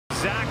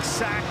Zach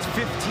sacked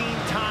 15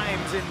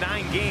 times in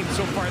 9 games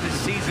so far this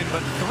season,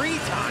 but 3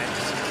 times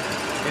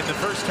in the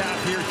first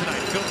half here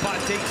tonight. Philpot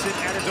takes it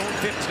at his own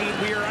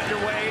 15. We are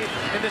underway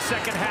in the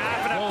second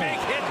half, and a big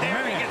hit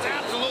there. He gets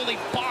absolutely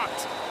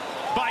bonked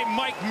by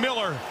Mike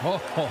Miller.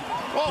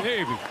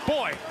 Baby.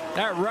 Boy.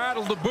 That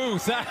rattled the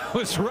booth. That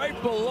was right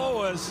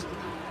below us.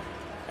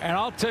 And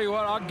I'll tell you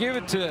what, I'll give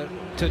it to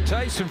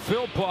Tyson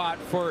Philpot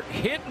for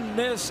hitting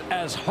this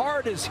as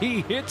hard as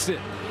he hits it.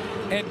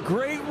 And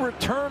great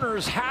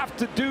returners have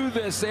to do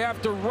this. They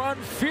have to run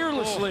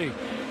fearlessly.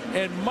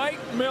 And Mike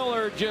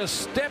Miller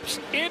just steps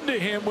into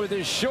him with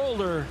his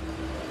shoulder.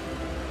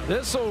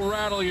 This will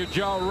rattle your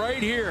jaw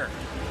right here.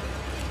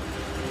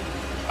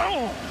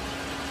 Oh!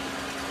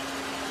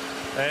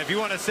 If you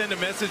want to send a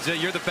message that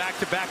you're the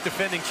back-to-back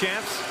defending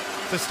champs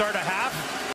to start a half,